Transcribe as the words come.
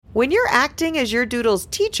When you're acting as your doodle's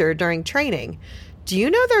teacher during training, do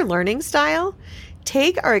you know their learning style?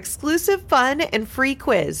 Take our exclusive fun and free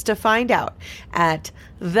quiz to find out at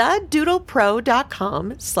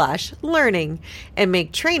thedoodlepro.com/learning and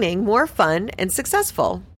make training more fun and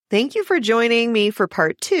successful. Thank you for joining me for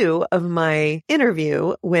part 2 of my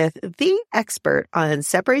interview with the expert on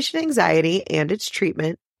separation anxiety and its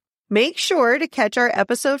treatment. Make sure to catch our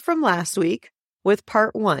episode from last week with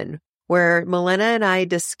part 1, where Malena and I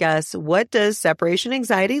discuss what does separation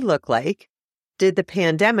anxiety look like. Did the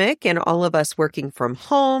pandemic and all of us working from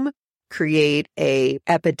home create an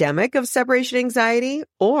epidemic of separation anxiety,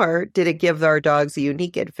 or did it give our dogs a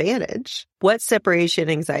unique advantage? What separation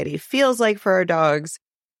anxiety feels like for our dogs,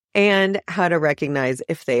 and how to recognize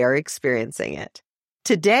if they are experiencing it.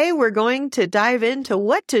 Today, we're going to dive into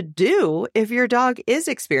what to do if your dog is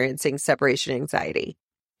experiencing separation anxiety.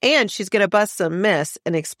 And she's going to bust some myths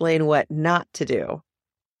and explain what not to do.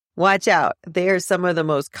 Watch out. There's some of the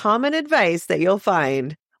most common advice that you'll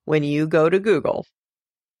find when you go to Google.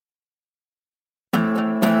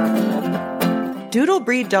 Doodle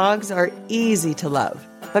breed dogs are easy to love,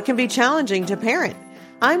 but can be challenging to parent.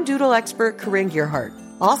 I'm doodle expert Corinne Gearhart,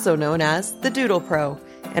 also known as the Doodle Pro,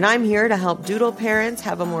 and I'm here to help doodle parents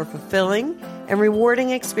have a more fulfilling and rewarding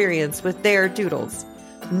experience with their doodles.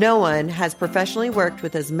 No one has professionally worked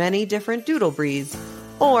with as many different doodle breeds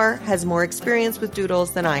or has more experience with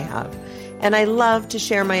doodles than I have. And I love to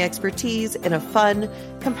share my expertise in a fun,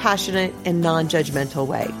 compassionate, and non-judgmental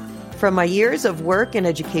way. From my years of work and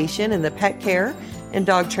education in the pet care and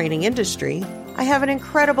dog training industry, I have an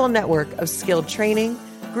incredible network of skilled training,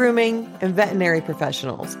 grooming, and veterinary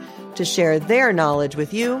professionals to share their knowledge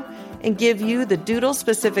with you and give you the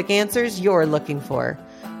doodle-specific answers you're looking for.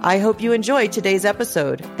 I hope you enjoy today's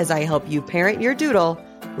episode as I help you parent your doodle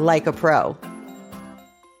like a pro.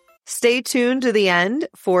 Stay tuned to the end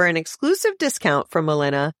for an exclusive discount from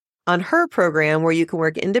Malena on her program where you can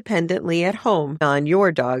work independently at home on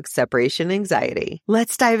your dog's separation anxiety.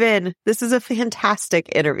 Let's dive in. This is a fantastic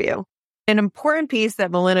interview. An important piece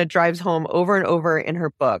that Malena drives home over and over in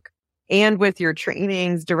her book and with your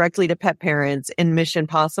trainings directly to pet parents in Mission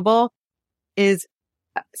Possible is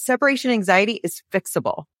separation anxiety is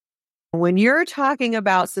fixable. When you're talking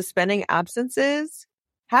about suspending absences,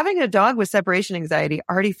 having a dog with separation anxiety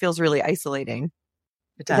already feels really isolating.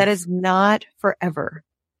 It does. That is not forever.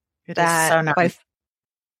 It is so not.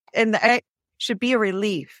 And that should be a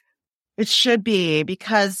relief. It should be,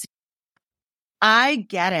 because I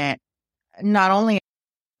get it, not only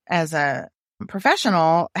as a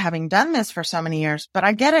professional, having done this for so many years, but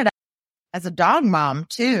I get it as a dog mom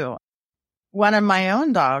too. One of my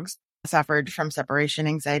own dogs suffered from separation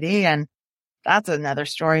anxiety, and that's another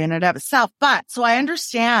story in and of itself. But so I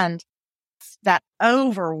understand that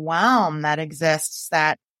overwhelm that exists,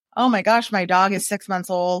 that, oh my gosh, my dog is 6 months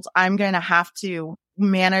old. I'm going to have to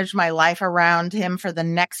manage my life around him for the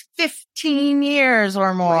next 15 years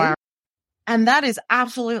or more. Right. And that is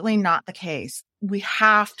absolutely not the case. We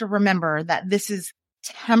have to remember that this is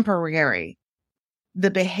temporary. The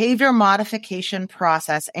behavior modification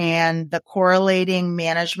process and the correlating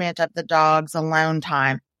management of the dog's alone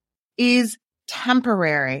time is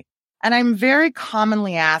temporary. And I'm very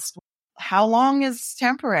commonly asked, how long is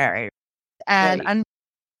temporary? And Right.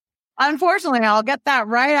 Unfortunately, I'll get that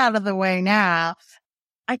right out of the way now.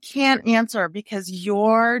 I can't answer, because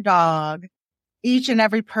your dog, each and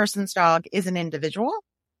every person's dog, is an individual.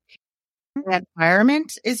 The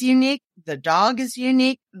environment is unique. The dog is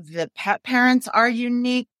unique. The pet parents are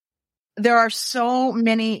unique. There are so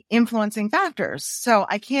many influencing factors. So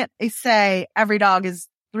I can't say every dog is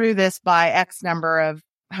through this by X number of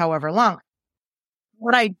however long.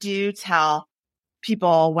 What I do tell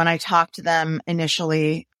people when I talk to them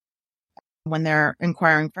initially, when they're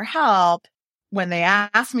inquiring for help, when they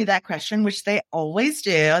ask me that question, which they always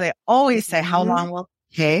do, they always say, how long will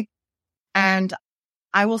it take? And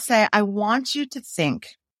I will say, I want you to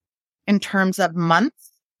think in terms of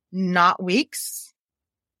months, not weeks.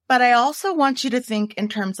 But I also want you to think in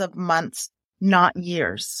terms of months, not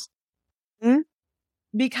years. Mm-hmm.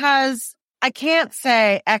 Because I can't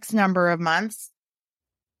say X number of months,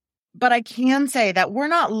 but I can say that we're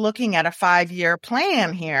not looking at a 5-year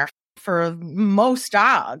plan here for most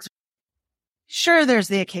dogs. Sure, there's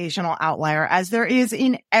the occasional outlier, as there is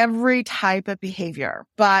in every type of behavior.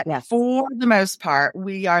 But Yes. For the most part,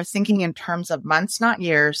 we are thinking in terms of months, not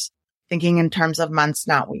years, thinking in terms of months,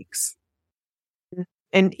 not weeks.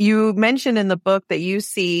 And you mentioned in the book that you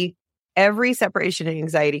see every separation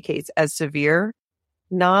anxiety case as severe,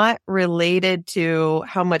 not related to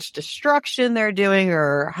how much destruction they're doing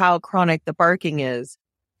or how chronic the barking is,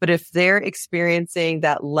 But if they're experiencing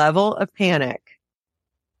that level of panic,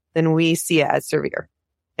 then we see it as severe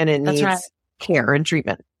and it That's needs right. care and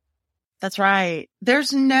treatment. That's right.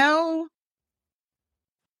 There's no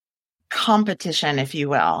competition, if you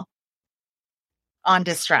will, on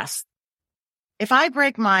distress. If I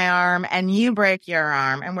break my arm and you break your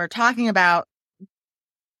arm and we're talking about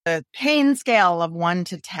the pain scale of 1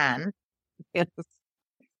 to 10, Yes.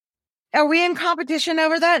 are we in competition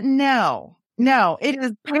over that? No, it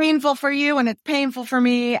is painful for you and it's painful for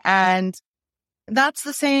me. And that's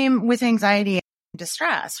the same with anxiety and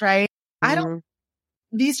distress, right?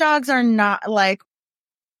 These dogs are not like,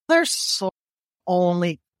 they're so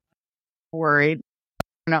only worried.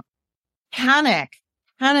 No, panic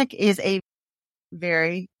is a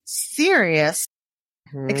very serious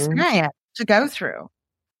experience to go through.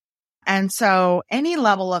 And so any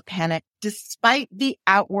level of panic, despite the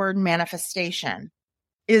outward manifestation,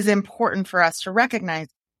 is important for us to recognize.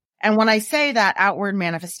 And when I say that outward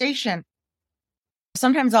manifestation,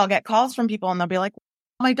 sometimes I'll get calls from people and they'll be like,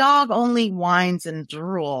 my dog only whines and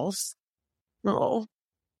drools. Oh.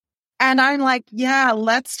 And I'm like, yeah,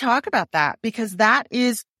 let's talk about that because that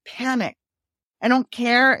is panic. I don't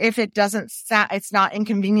care if it it's not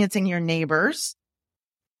inconveniencing your neighbors.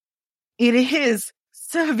 It is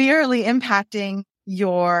severely impacting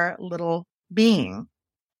your little being.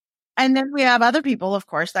 And then we have other people, of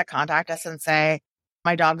course, that contact us and say,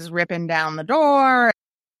 my dog's ripping down the door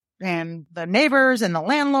and the neighbors and the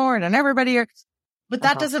landlord and everybody are, but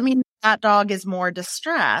that doesn't mean that dog is more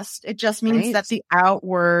distressed. It just means that the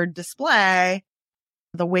outward display,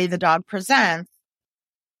 the way the dog presents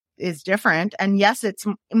is different. And yes, it's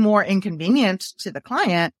more inconvenient to the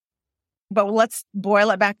client, but let's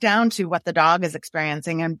boil it back down to what the dog is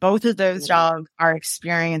experiencing. And both of those dogs are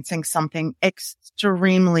experiencing something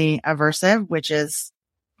extremely aversive, which is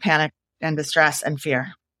panic and distress and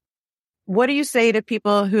fear. What do you say to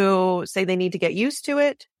people who say they need to get used to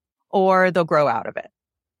it or they'll grow out of it?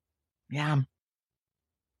 Yeah.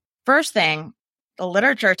 First thing, the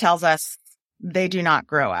literature tells us they do not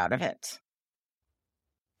grow out of it.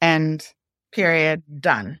 And period,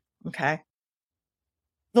 done. Okay.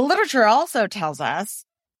 The literature also tells us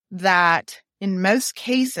that in most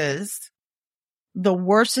cases, the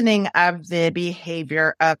worsening of the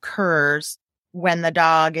behavior occurs when the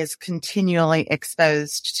dog is continually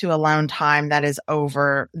exposed to alone time that is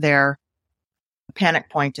over their panic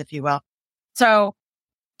point, if you will. So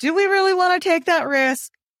do we really want to take that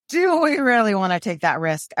risk? Do we really want to take that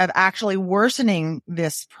risk of actually worsening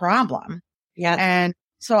this problem? Yeah. And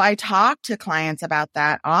so I talk to clients about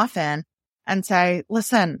that often and say,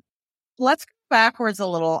 listen, let's go backwards a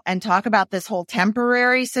little and talk about this whole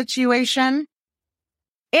temporary situation.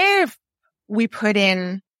 If we put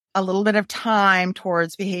in a little bit of time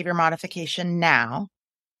towards behavior modification now,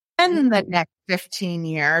 and the next 15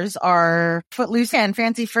 years are footloose and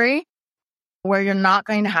fancy free, where you're not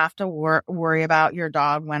going to have to worry about your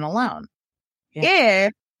dog when alone. Yeah.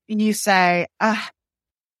 If you say, I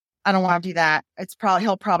don't want to do that,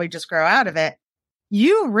 he'll probably just grow out of it.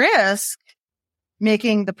 You risk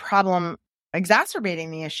making the problem,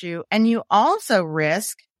 exacerbating the issue. And you also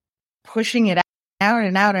risk pushing it out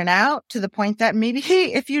and out and out to the point that maybe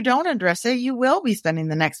if you don't address it, you will be spending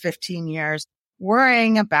the next 15 years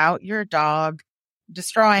worrying about your dog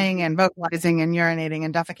destroying and vocalizing and urinating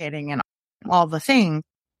and defecating and all the things.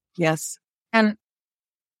 Yes. And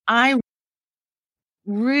I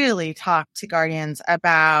really talk to guardians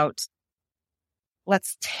about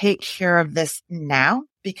let's take care of this now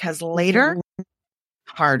because later,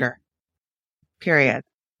 harder. Period.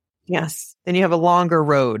 Yes. Then you have a longer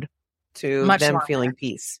road to them feeling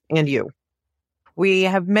peace and you. We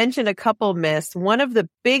have mentioned a couple myths. One of the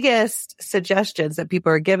biggest suggestions that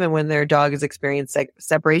people are given when their dog is experiencing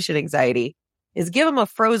separation anxiety is give them a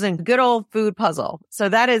frozen good old food puzzle. So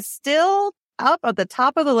that is still up at the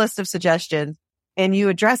top of the list of suggestions and you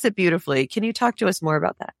address it beautifully. Can you talk to us more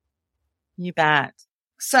about that? You bet.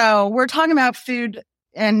 So we're talking about food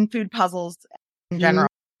and food puzzles in general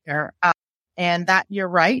here. And that, you're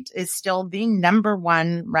right, is still the number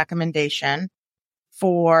one recommendation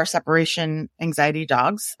for separation anxiety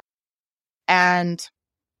dogs. And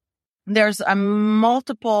there's a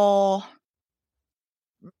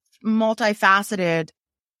multifaceted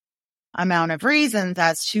amount of reasons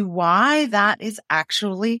as to why that is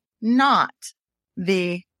actually not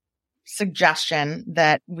the suggestion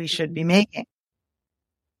that we should be making.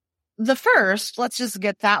 The first, let's just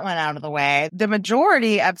get that one out of the way. The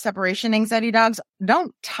majority of separation anxiety dogs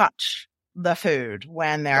don't touch the food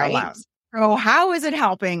when they're alone. So how is it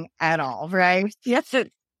helping at all, right? Yes.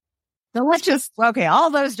 So all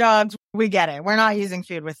those dogs, we get it. We're not using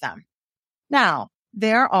food with them. Now,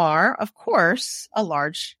 there are, of course, a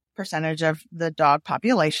large percentage of the dog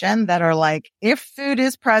population that are like, if food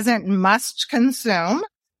is present, must consume.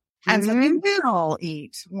 And so they will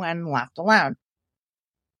eat when left alone.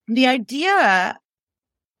 The idea,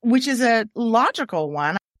 which is a logical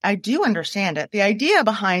one, I do understand it. The idea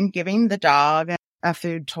behind giving the dog a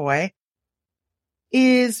food toy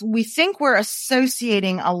is we think we're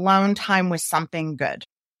associating alone time with something good.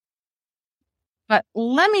 But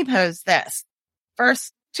let me pose this.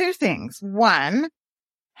 First, two things. One,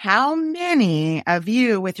 how many of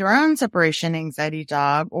you with your own separation anxiety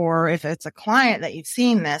dog, or if it's a client that you've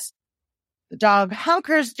seen this, the dog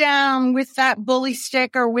hunkers down with that bully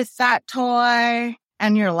stick or with that toy,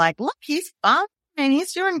 and you're like, look, he's fine.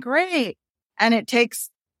 He's doing great. And it takes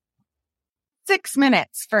 6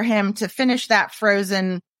 minutes for him to finish that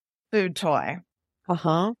frozen food toy.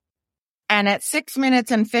 Uh-huh. And at 6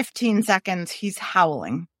 minutes and 15 seconds, he's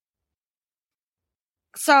howling.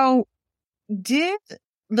 So did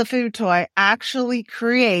the food toy actually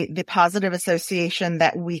create the positive association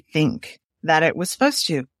that we think that it was supposed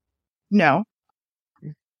to? No.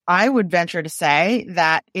 I would venture to say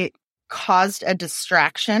that it caused a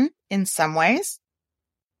distraction in some ways.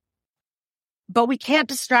 But we can't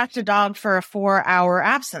distract a dog for a 4-hour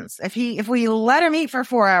absence. If we let him eat for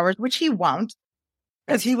 4 hours, which he won't,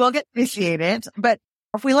 because he will get satiated, but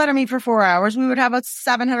if we let him eat for 4 hours, we would have a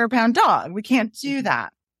 700-pound dog. We can't do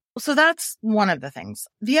that. So that's one of the things.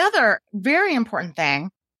 The other very important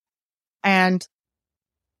thing, and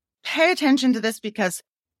pay attention to this because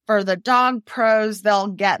for the dog pros, they'll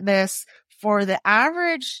get this. For the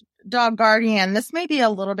average dog guardian, this may be a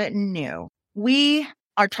little bit new. We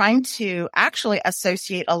are trying to actually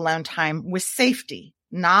associate alone time with safety,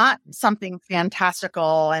 not something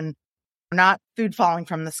fantastical and not food falling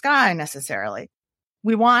from the sky necessarily.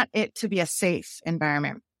 We want it to be a safe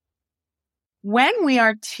environment. When we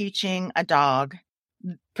are teaching a dog,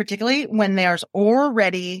 particularly when there's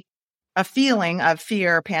already a feeling of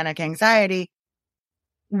fear, panic, anxiety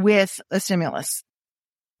with a stimulus,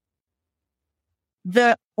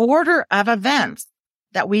 the order of events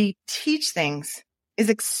that we teach things is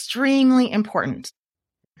extremely important.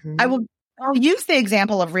 Mm-hmm. I'll use the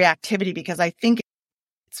example of reactivity because I think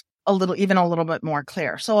it's a little bit more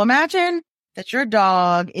clear. So imagine that your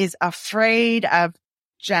dog is afraid of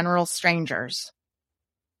general strangers.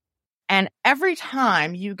 And every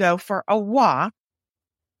time you go for a walk,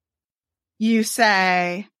 you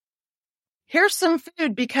say, here's some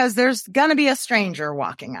food because there's going to be a stranger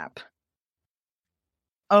walking up.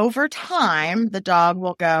 Over time, the dog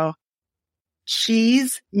will go,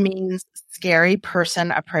 cheese means scary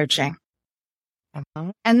person approaching.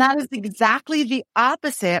 Uh-huh. And that is exactly the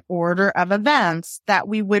opposite order of events that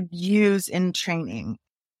we would use in training.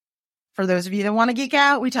 For those of you that want to geek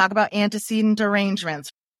out, we talk about antecedent arrangements.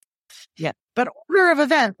 Yeah. But order of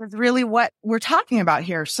events is really what we're talking about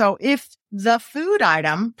here. So if the food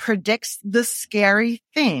item predicts the scary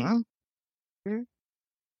thing,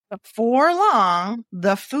 before long,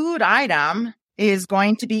 the food item is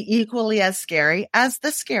going to be equally as scary as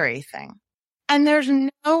the scary thing. And there's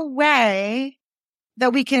no way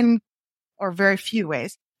that we can, or very few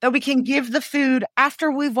ways, that we can give the food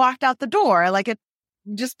after we've walked out the door, like it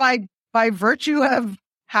just by virtue of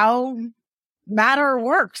how matter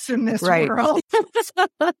works in this world.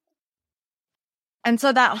 And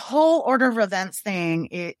so that whole order of events thing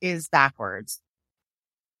is backwards.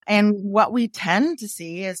 And what we tend to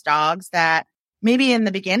see is dogs that maybe in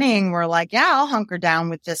the beginning were like, yeah, I'll hunker down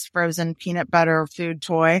with this frozen peanut butter food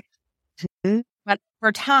toy. But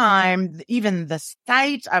over time, even the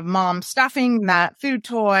sight of mom stuffing that food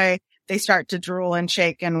toy, they start to drool and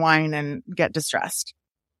shake and whine and get distressed.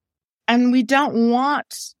 And we don't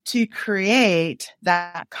want to create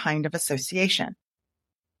that kind of association.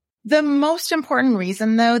 The most important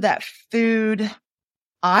reason, though, that food,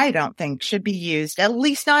 I don't think, should be used, at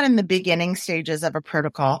least not in the beginning stages of a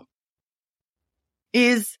protocol,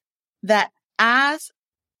 is that as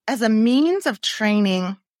a means of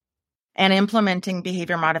training and implementing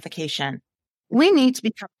behavior modification, we need to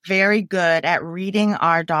become very good at reading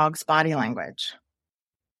our dog's body language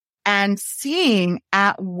and seeing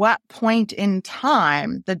at what point in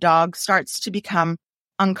time the dog starts to become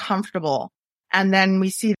uncomfortable. And then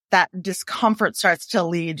we see that discomfort starts to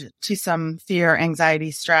lead to some fear,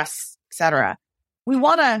 anxiety, stress, etc. We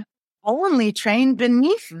want to only train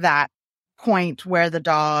beneath that point where the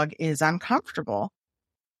dog is uncomfortable.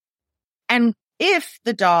 And if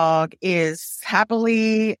the dog is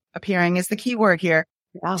happily appearing is the key word here,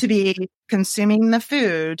 to be consuming the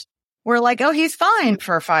food, we're like, oh, he's fine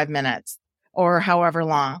for 5 minutes or however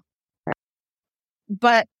long.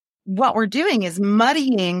 But what we're doing is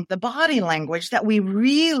muddying the body language that we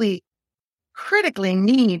really critically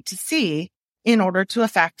need to see in order to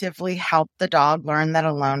effectively help the dog learn that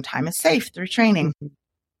alone time is safe through training.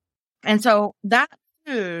 And so that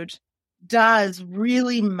food does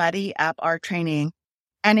really muddy up our training,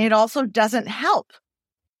 and it also doesn't help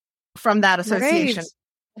from that association.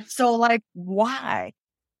 Right. So like, why?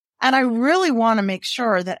 And I really want to make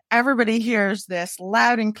sure that everybody hears this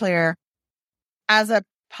loud and clear. As a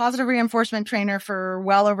positive reinforcement trainer for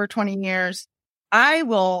well over 20 years, I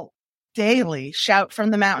will daily shout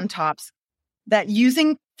from the mountaintops that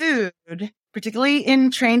using food, particularly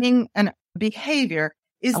in training and behavior,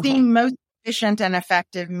 is the most efficient and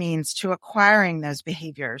effective means to acquiring those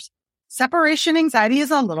behaviors. Separation anxiety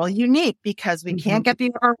is a little unique because we can't get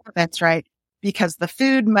the ornaments right, because the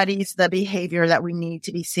food muddies the behavior that we need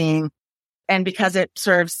to be seeing, and because it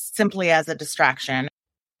serves simply as a distraction.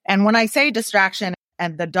 And when I say distraction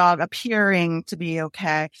and the dog appearing to be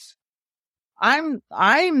okay, I'm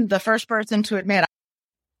the first person to admit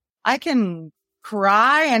I can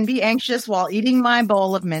cry and be anxious while eating my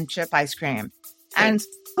bowl of mint chip ice cream. And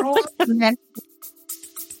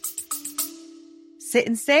sit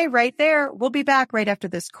and stay right there. We'll be back right after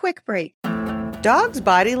this quick break. Dogs'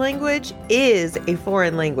 body language is a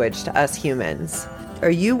foreign language to us humans.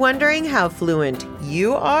 Are you wondering how fluent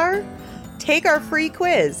you are? Take our free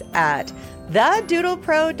quiz at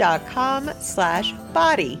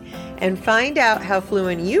thedoodlepro.com/body and find out how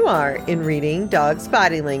fluent you are in reading dogs'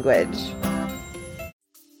 body language.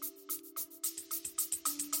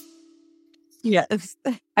 Yes.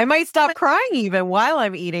 I might stop crying even while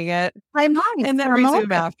I'm eating it. I might. And then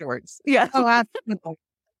resume afterwards. Yeah. Oh, absolutely.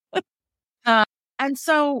 And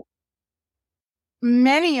so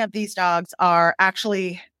many of these dogs are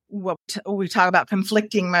actually what we talk about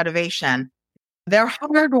conflicting motivation. They're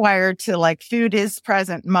hardwired to like food is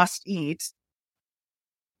present, must eat.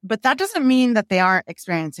 But that doesn't mean that they aren't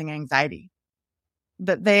experiencing anxiety,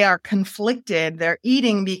 that they are conflicted. They're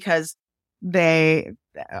eating because their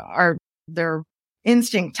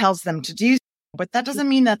instinct tells them to do so, but that doesn't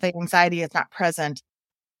mean that the anxiety is not present.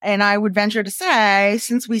 And I would venture to say,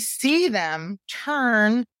 since we see them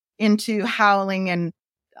turn into howling and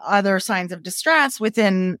other signs of distress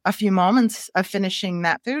within a few moments of finishing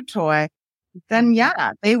that food toy, then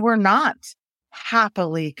yeah, they were not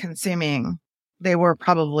happily consuming. They were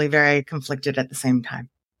probably very conflicted at the same time.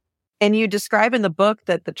 And you describe in the book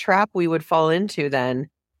that the trap we would fall into then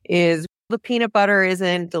is the peanut butter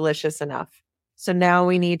isn't delicious enough. So now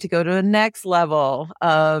we need to go to the next level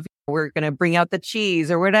of we're going to bring out the cheese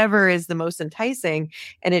or whatever is the most enticing.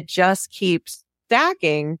 And it just keeps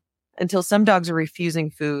stacking until some dogs are refusing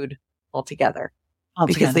food altogether.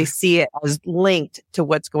 Because they see it as linked to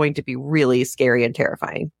what's going to be really scary and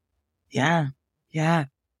terrifying. Yeah. Yeah.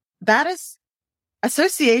 That is,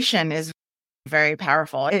 association is very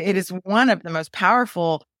powerful. It is one of the most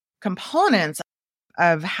powerful components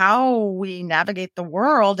of how we navigate the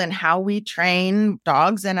world and how we train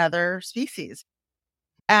dogs and other species.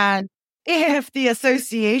 And if the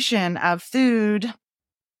association of food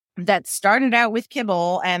that started out with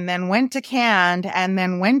kibble and then went to canned and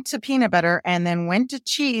then went to peanut butter and then went to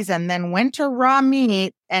cheese and then went to raw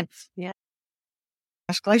meat and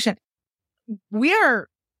escalation, we are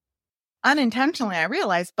unintentionally, I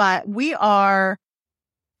realize, but we are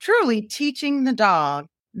truly teaching the dog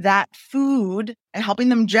that food and helping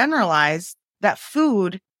them generalize that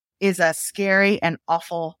food is a scary and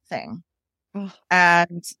awful thing.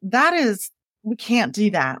 And that is, we can't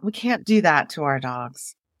do that. We can't do that to our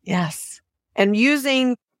dogs. Yes. And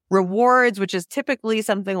using rewards, which is typically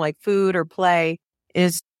something like food or play,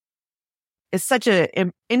 is such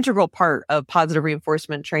an integral part of positive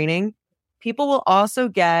reinforcement training. People will also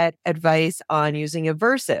get advice on using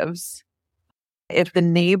aversives. If the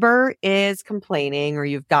neighbor is complaining or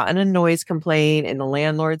you've gotten a noise complaint and the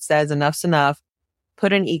landlord says enough's enough,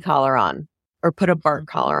 put an e-collar on or put a bark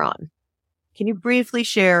collar on. Can you briefly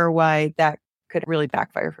share why that could really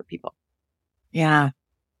backfire for people? Yeah.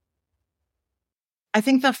 I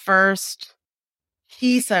think the first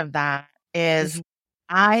piece of that is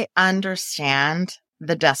I understand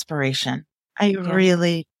the desperation. I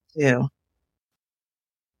really do.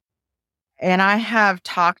 And I have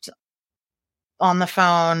talked on the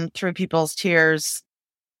phone through people's tears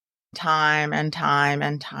time and time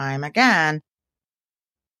and time again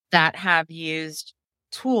that have used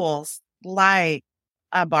tools like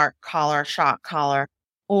a bark collar, shock collar,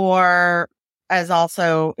 or as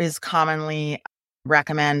also is commonly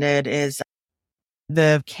recommended is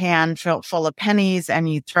the can full of pennies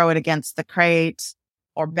and you throw it against the crate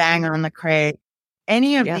or bang on the crate.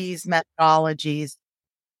 Any of these methodologies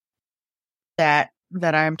that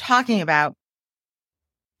I'm talking about,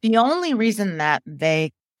 the only reason that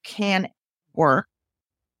they can work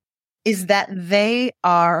is that they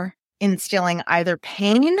are instilling either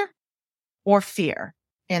pain or fear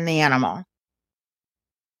in the animal.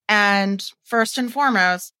 And first and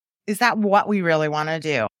foremost, is that what we really want to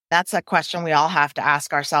do? That's a question we all have to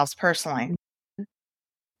ask ourselves personally.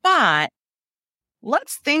 But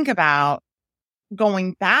let's think about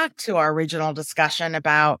going back to our original discussion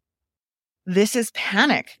about this is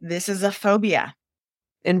panic. This is a phobia.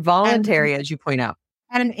 Involuntary, as you point out.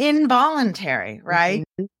 And involuntary, right?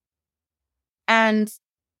 Mm-hmm. And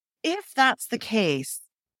if that's the case,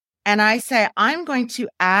 and I say, I'm going to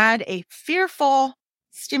add a fearful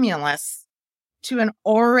stimulus to an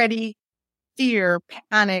already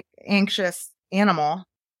panic, anxious animal,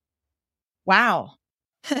 wow.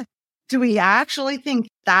 Do we actually think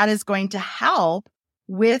that is going to help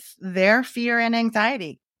with their fear and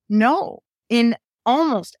anxiety? No. In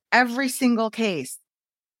almost every single case,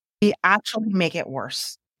 we actually make it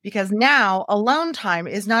worse because now alone time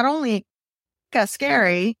is not only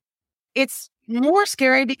scary, it's more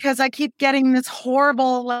scary because I keep getting this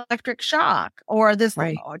horrible electric shock or this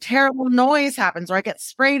terrible noise happens or I get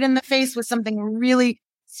sprayed in the face with something really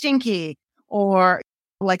stinky or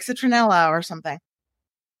like citronella or something.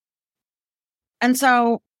 And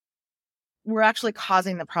so we're actually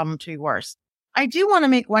causing the problem to be worse. I do want to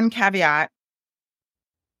make one caveat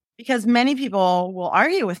because many people will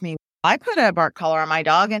argue with me. I put a bark collar on my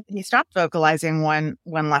dog and he stopped vocalizing when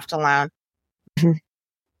left alone.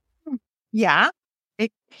 Yeah,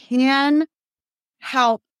 it can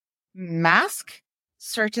help mask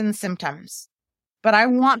certain symptoms. But I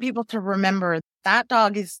want people to remember that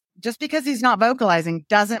dog is just because he's not vocalizing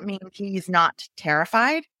doesn't mean he's not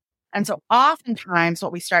terrified. And so oftentimes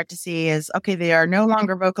what we start to see is, okay, they are no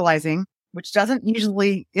longer vocalizing, which isn't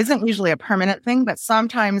usually a permanent thing, but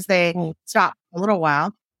sometimes they stop a little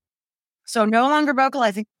while. So no longer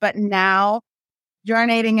vocalizing, but now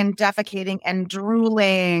urinating and defecating and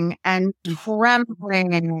drooling and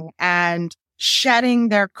trembling and shedding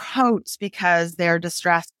their coats because their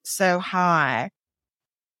distress is so high.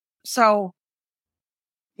 So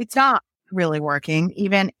it's not really working,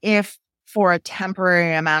 even if for a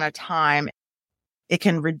temporary amount of time, it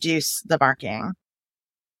can reduce the barking.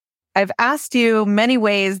 I've asked you many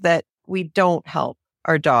ways that we don't help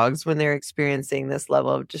our dogs when they're experiencing this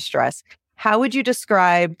level of distress. How would you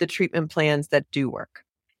describe the treatment plans that do work?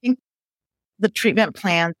 I think the treatment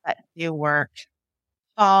plans that do work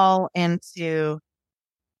fall into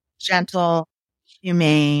gentle,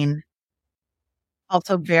 humane,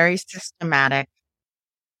 also very systematic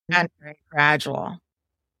and very gradual.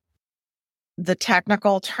 The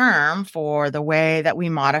technical term for the way that we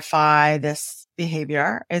modify this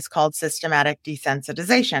behavior is called systematic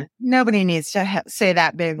desensitization. Nobody needs to say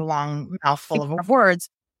that big, long mouthful of words.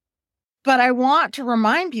 But I want to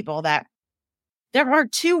remind people that there are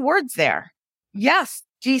two words there. Yes,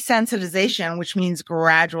 desensitization, which means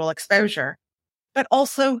gradual exposure, but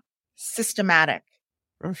also systematic.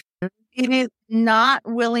 It is not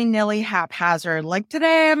willy-nilly haphazard. Like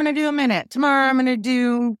today, I'm going to do a minute. Tomorrow, I'm going to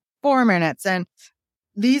do 4 minutes. And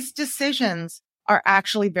these decisions are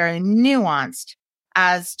actually very nuanced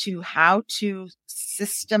as to how to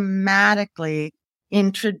systematically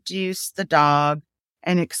introduce the dog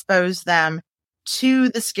and expose them to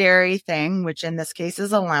the scary thing, which in this case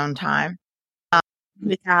is alone time,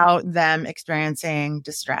 without them experiencing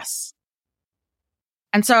distress.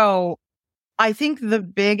 And so I think the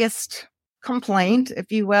biggest complaint,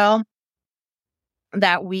 if you will,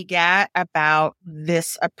 that we get about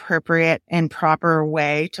this appropriate and proper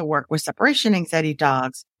way to work with separation anxiety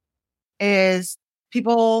dogs is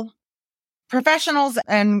people, professionals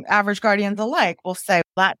and average guardians alike, will say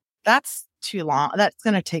that's too long. That's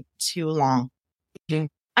going to take too long. Mm-hmm.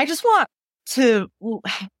 I just want to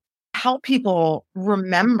help people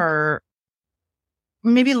remember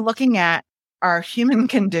maybe looking at our human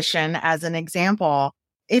condition as an example.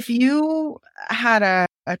 If you had a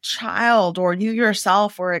child or you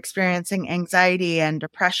yourself were experiencing anxiety and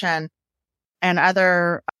depression and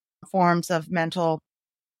other forms of mental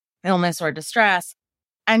illness or distress,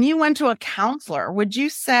 and you went to a counselor, would you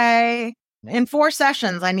say in 4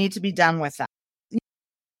 sessions, I need to be done with that?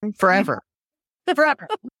 Forever. Forever.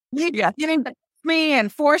 Yeah. You need me in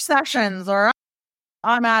 4 sessions or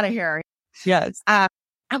I'm out of here. Yes. And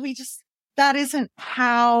that isn't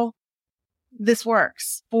how this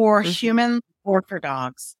works for humans or for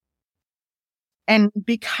dogs. And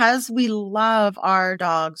because we love our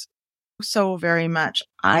dogs so very much,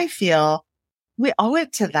 I feel we owe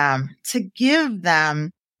it to them to give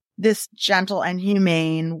them this gentle and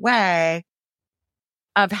humane way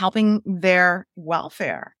of helping their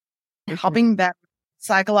welfare, helping them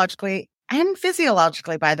psychologically and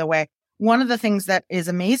physiologically, by the way. One of the things that is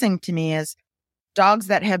amazing to me is dogs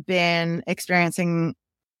that have been experiencing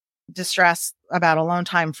distress about alone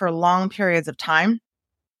time for long periods of time.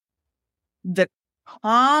 The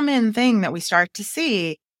common thing that we start to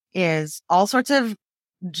see is all sorts of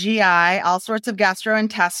GI, all sorts of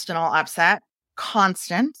gastrointestinal upset,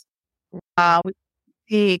 constant. We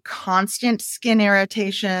see constant skin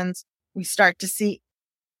irritations. We start to see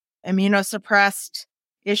immunosuppressed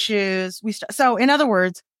issues. So in other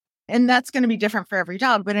words, and that's going to be different for every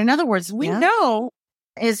dog, but in other words, we know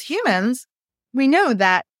as humans, we know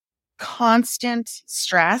that constant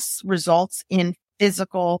stress results in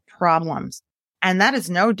physical problems. And that is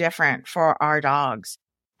no different for our dogs.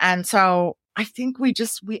 And so I think we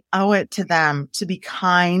owe it to them to be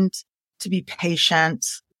kind, to be patient,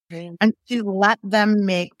 and to let them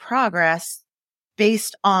make progress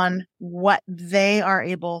based on what they are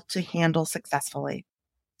able to handle successfully.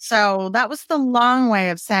 So that was the long way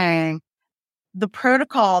of saying the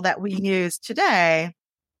protocol that we use today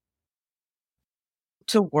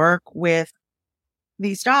to work with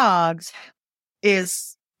these dogs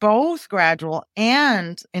is both gradual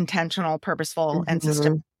and intentional, purposeful, and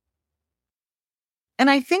systemic. And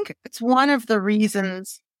I think it's one of the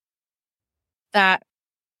reasons that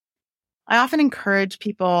I often encourage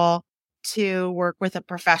people to work with a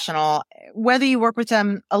professional, whether you work with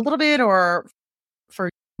them a little bit or for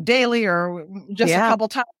daily or just a couple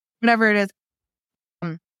times, whatever it is.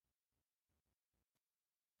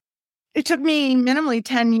 It took me minimally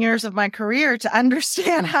 10 years of my career to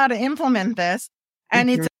understand how to implement this. And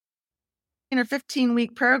it's a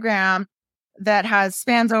 15-week program that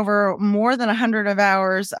spans over more than 100 of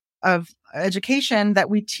hours of education that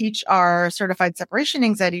we teach our certified separation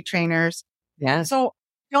anxiety trainers. Yeah. So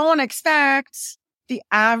don't expect the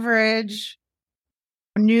average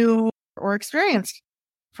new or experienced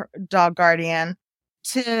dog guardian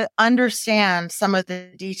to understand some of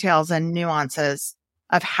the details and nuances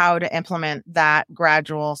of how to implement that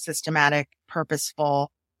gradual, systematic,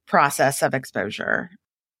 purposeful process of exposure.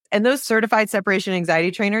 And those certified separation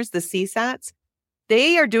anxiety trainers, the CSATs,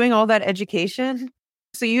 they are doing all that education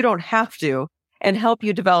so you don't have to and help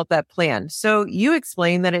you develop that plan. So you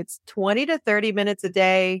explain that it's 20 to 30 minutes a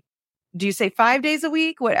day. Do you say 5 days a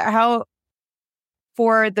week? How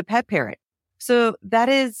for the pet parent? So that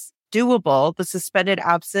is doable. The suspended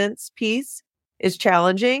absence piece is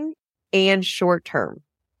challenging and short term.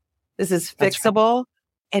 This is fixable. Right.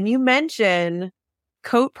 And you mentioned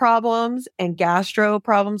coat problems and gastro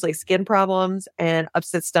problems like skin problems and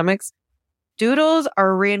upset stomachs. Doodles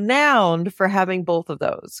are renowned for having both of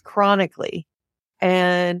those chronically.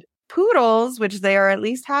 And poodles, which they are at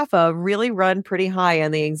least half of, really run pretty high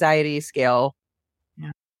on the anxiety scale,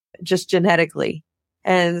 just genetically.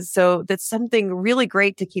 And so that's something really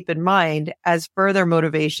great to keep in mind as further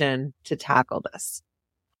motivation to tackle this.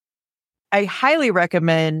 I highly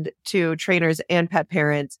recommend to trainers and pet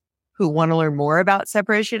parents who want to learn more about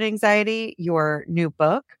separation anxiety, your new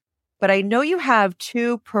book. But I know you have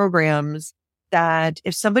 2 programs that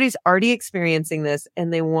if somebody's already experiencing this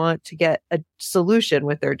and they want to get a solution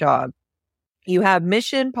with their dog, you have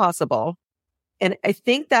Mission Possible. And I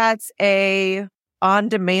think that's a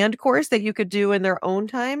on-demand course that you could do in their own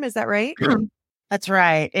time. Is that right? That's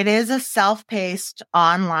right. It is a self-paced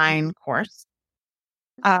online course.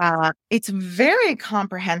 It's very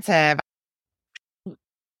comprehensive.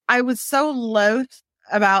 I was so loath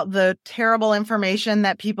about the terrible information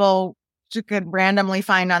that people could randomly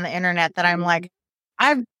find on the internet that I'm like,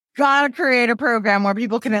 I've got to create a program where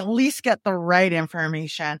people can at least get the right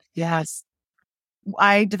information. Yes.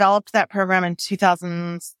 I developed that program in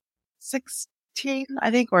 2016,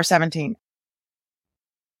 I think, or 17.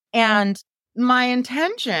 And my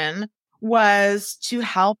intention was to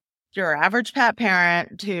help your average pet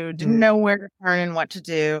parent who didn't know where to turn and what to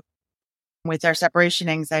do with their separation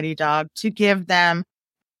anxiety dog, to give them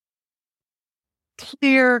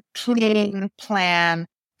clear, clean plan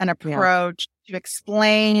and approach to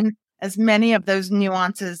explain as many of those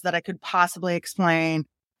nuances that I could possibly explain.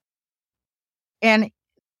 And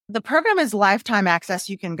the program is lifetime access.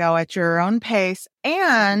 You can go at your own pace.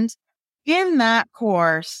 And in that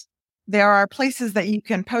course, there are places that you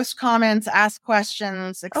can post comments, ask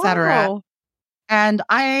questions, etc. Oh. And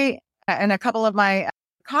I and a couple of my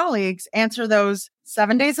colleagues answer those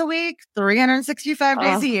 7 days a week, 365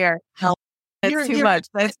 days a year. It's too much.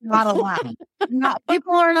 That's not allowed. Not,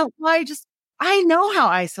 people are not, I know how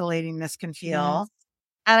isolating this can feel. Yes.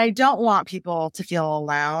 And I don't want people to feel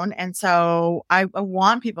alone. And so I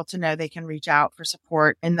want people to know they can reach out for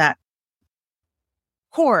support in that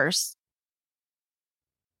course.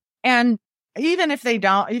 And even if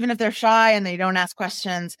they're shy and they don't ask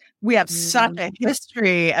questions, we have such a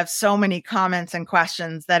history of so many comments and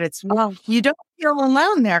questions that you don't feel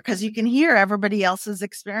alone there because you can hear everybody else's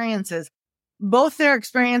experiences, both their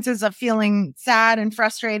experiences of feeling sad and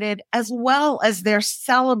frustrated, as well as their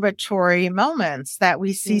celebratory moments that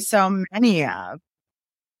we see so many of.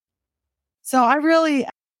 So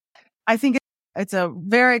I think it's a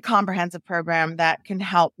very comprehensive program that can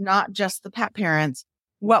help not just the pet parents.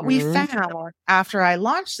 What we found after I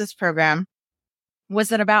launched this program was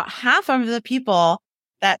that about half of the people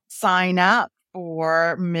that sign up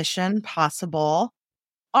for Mission Possible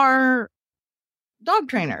are dog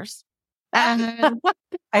trainers. And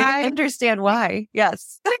I understand why.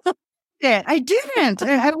 Yes. I didn't.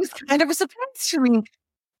 It was kind of a surprise to me.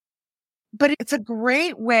 But it's a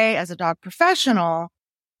great way as a dog professional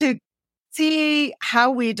to see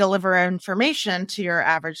how we deliver information to your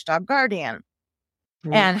average dog guardian.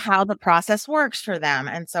 And how the process works for them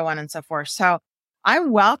and so on and so forth. So I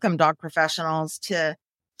welcome dog professionals to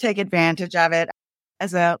take advantage of it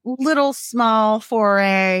as a little small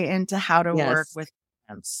foray into how to work with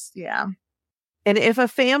clients. Yeah. And if a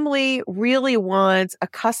family really wants a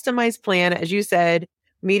customized plan, as you said,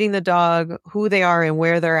 meeting the dog, who they are and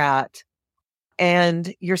where they're at,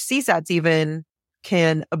 and your CSATs even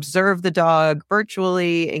can observe the dog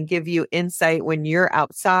virtually and give you insight when you're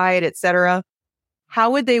outside, et cetera, how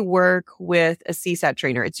would they work with a CSAT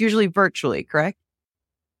trainer? It's usually virtually, correct?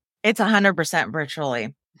 It's 100%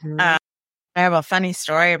 virtually. I have a funny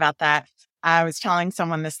story about that. I was telling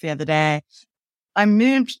someone this the other day. I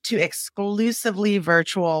moved to exclusively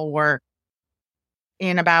virtual work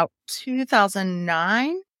in about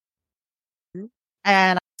 2009.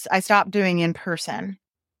 And I stopped doing in person.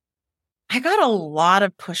 I got a lot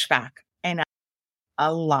of pushback and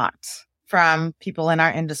a lot from people in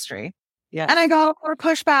our industry. Yeah. And I got a lot of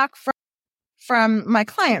pushback from my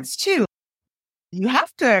clients too. You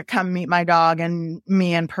have to come meet my dog and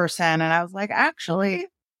me in person. And I was like, actually,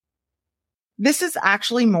 this is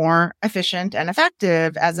actually more efficient and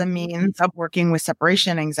effective as a means of working with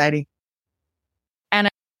separation anxiety. And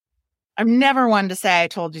I'm never one to say I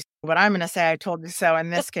told you so, but I'm going to say I told you so in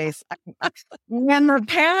this case. When the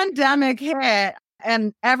pandemic hit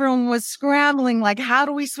and everyone was scrambling, like, how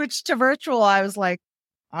do we switch to virtual? I was like,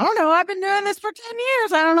 I don't know. I've been doing this for 10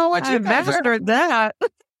 years. I don't know what you mastered that.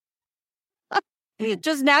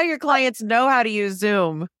 Just now your clients know how to use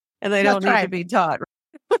Zoom and they don't need to be taught.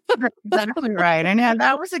 Exactly right. And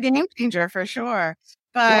that was a game changer for sure.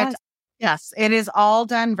 But yes, it is all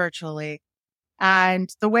done virtually. And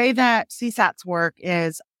the way that CSATs work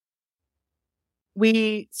is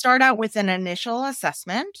we start out with an initial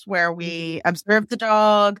assessment where we observe the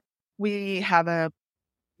dog. We have a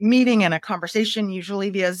meeting and a conversation, usually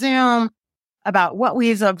via Zoom, about what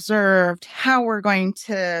we've observed, how we're going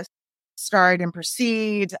to start and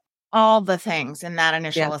proceed, all the things in that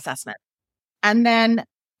initial assessment. And then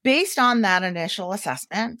based on that initial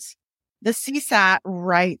assessment, the CSAT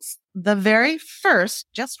writes the very first,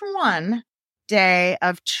 just one day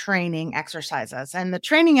of training exercises. And the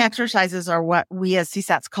training exercises are what we as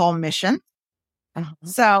CSATs call mission.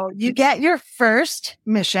 So you get your first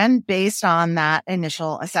mission based on that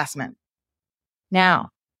initial assessment. Now,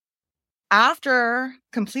 after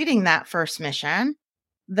completing that first mission,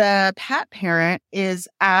 the pet parent is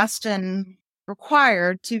asked and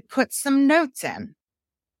required to put some notes in.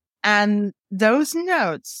 And those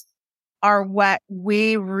notes are what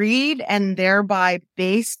we read and thereby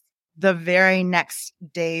base the very next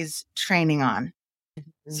day's training on.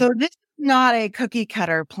 So this is not a cookie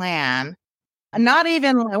cutter plan. We're not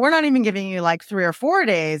even giving you like 3 or 4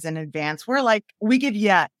 days in advance. We give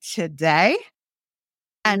you today,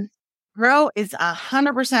 and grow is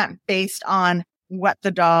 100% based on what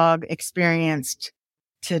the dog experienced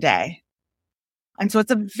today. And so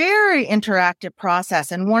it's a very interactive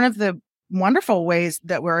process. And one of the wonderful ways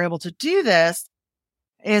that we're able to do this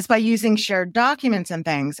is by using shared documents and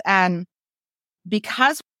things. And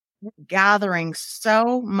because we're gathering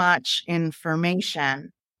so much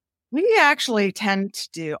information, we actually tend to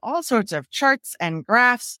do all sorts of charts and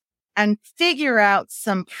graphs and figure out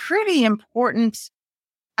some pretty important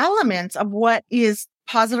elements of what is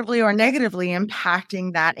positively or negatively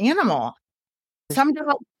impacting that animal. Some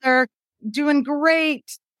dogs are doing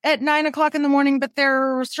great at 9 o'clock in the morning, but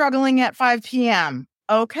they're struggling at 5 p.m.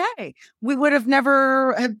 okay. We would have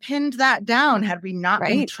never have pinned that down had we not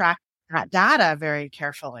been tracking that data very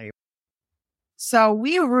carefully. So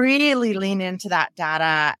we really lean into that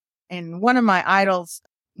data. And one of my idols,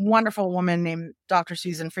 wonderful woman named Dr.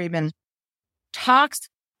 Susan Friedman, talks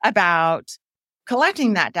about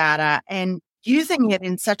collecting that data and using it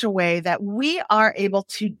in such a way that we are able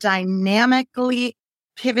to dynamically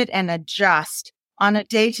pivot and adjust on a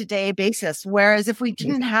day-to-day basis. Whereas if we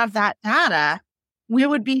didn't have that data, we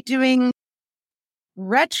would be doing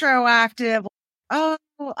retroactive. Oh,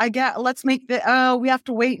 let's make we have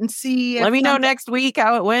to wait and see. Let me know next week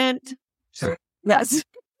how it went. Sure. Yes.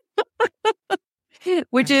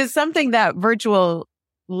 Which is something that virtual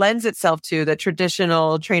lends itself to, that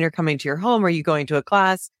traditional trainer coming to your home or you going to a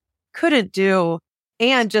class couldn't do.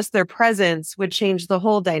 And just their presence would change the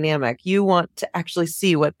whole dynamic. You want to actually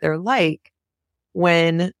see what they're like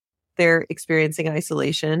when they're experiencing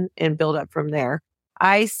isolation and build up from there.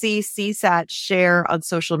 I see CSAT share on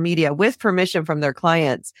social media with permission from their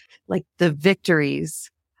clients, like the victories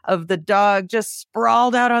of the dog just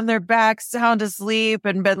sprawled out on their back, sound asleep,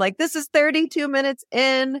 and been like, this is 32 minutes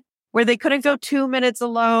in, where they couldn't go 2 minutes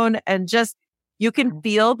alone. And just, you can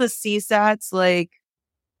feel the CSATs, like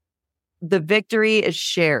the victory is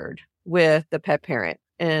shared with the pet parent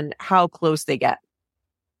and how close they get.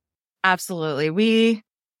 Absolutely.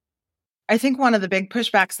 I think one of the big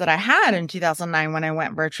pushbacks that I had in 2009 when I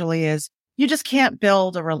went virtually is you just can't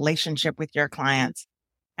build a relationship with your clients.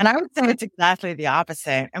 And I would say it's exactly the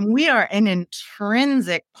opposite. And we are an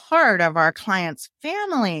intrinsic part of our client's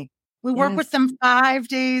family. We work with them 5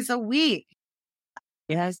 days a week.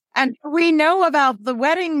 Yes. And we know about the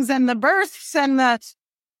weddings and the births and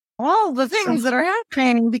all the things that are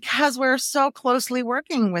happening because we're so closely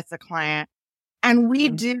working with the client. And we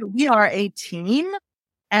are a team.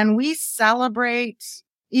 And we celebrate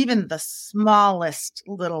even the smallest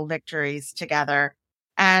little victories together.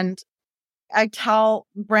 And I tell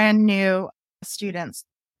brand new students,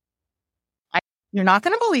 you're not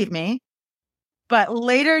going to believe me, but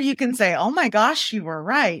later you can say, oh my gosh, you were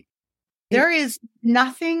right. There is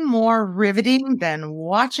nothing more riveting than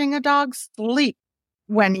watching a dog sleep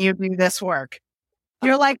when you do this work.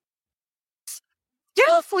 You're like,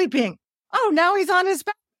 still sleeping. Oh, now he's on his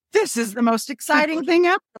back. This is the most exciting thing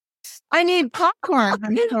ever. I need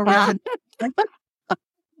popcorn.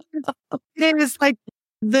 It is like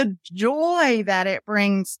the joy that it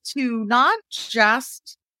brings to not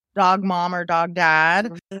just dog mom or dog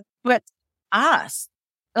dad, but us.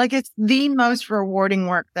 Like, it's the most rewarding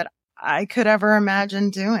work that I could ever imagine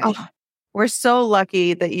doing. Oh, we're so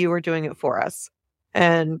lucky that you were doing it for us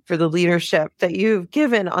and for the leadership that you've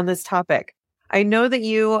given on this topic. I know that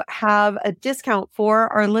you have a discount for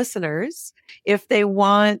our listeners if they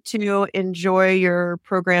want to enjoy your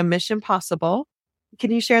program Mission Possible.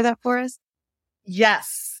 Can you share that for us?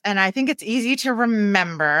 Yes. And I think it's easy to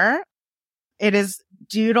remember. It is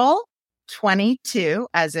Doodle 22,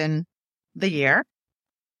 as in the year,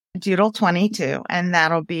 Doodle 22. And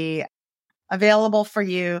that'll be available for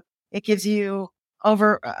you. It gives you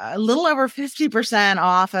a little over 50%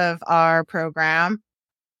 off of our program.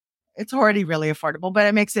 It's already really affordable, but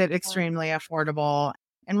it makes it extremely affordable.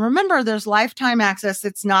 And remember, there's lifetime access.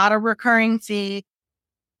 It's not a recurring fee.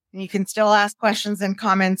 You can still ask questions and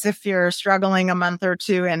comments if you're struggling a month or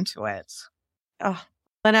two into it. Oh,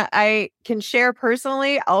 and I can share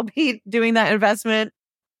personally, I'll be doing that investment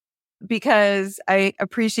because I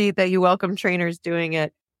appreciate that you welcome trainers doing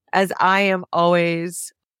it, as I am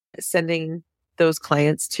always sending those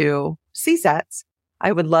clients to CSATs.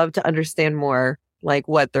 I would love to understand more, like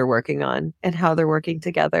what they're working on and how they're working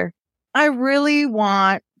together. I really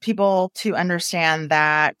want people to understand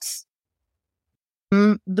that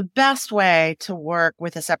the best way to work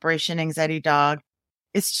with a separation anxiety dog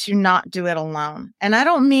is to not do it alone. And I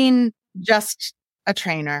don't mean just a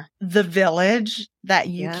trainer, the village that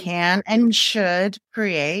you can and should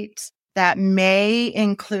create that may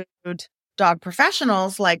include dog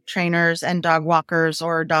professionals like trainers and dog walkers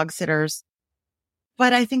or dog sitters.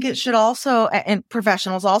 But I think it should also, and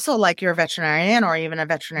professionals also like your veterinarian or even a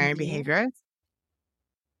veterinary behaviorist,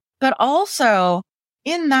 but also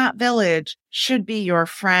in that village should be your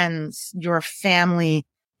friends, your family,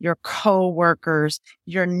 your coworkers,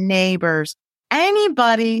 your neighbors,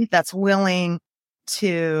 anybody that's willing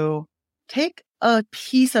to take a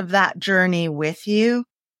piece of that journey with you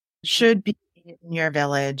should be in your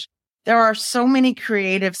village. There are so many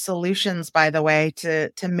creative solutions, by the way, to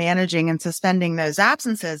managing and suspending those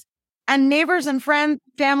absences. And neighbors and friends,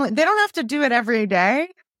 family, they don't have to do it every day.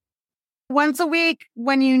 Once a week,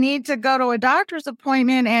 when you need to go to a doctor's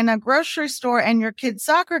appointment and a grocery store and your kid's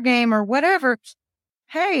soccer game or whatever,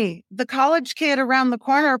 hey, the college kid around the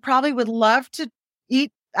corner probably would love to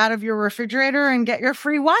eat out of your refrigerator and get your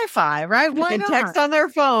free Wi-Fi, right? Why And not? text on their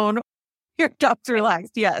phone. Your dog's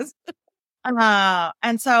relaxed. Yes.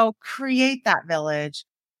 And so create that village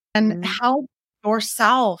and help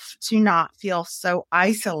yourself to not feel so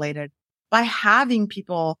isolated by having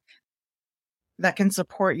people that can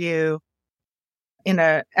support you in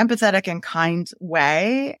an empathetic and kind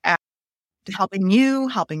way, and helping you,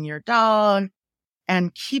 helping your dog,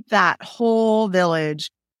 and keep that whole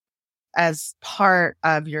village as part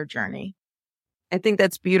of your journey. I think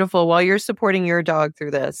that's beautiful. While you're supporting your dog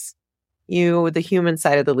through this, you, the human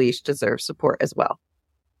side of the leash, deserve support as well.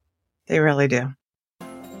 They really do.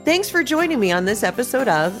 Thanks for joining me on this episode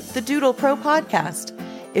of the Doodle Pro Podcast.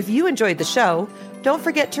 If you enjoyed the show, don't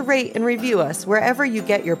forget to rate and review us wherever you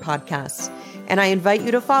get your podcasts. And I invite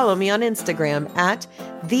you to follow me on Instagram at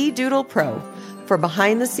 @TheDoodlePro for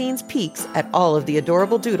behind-the-scenes peeks at all of the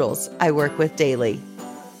adorable doodles I work with daily.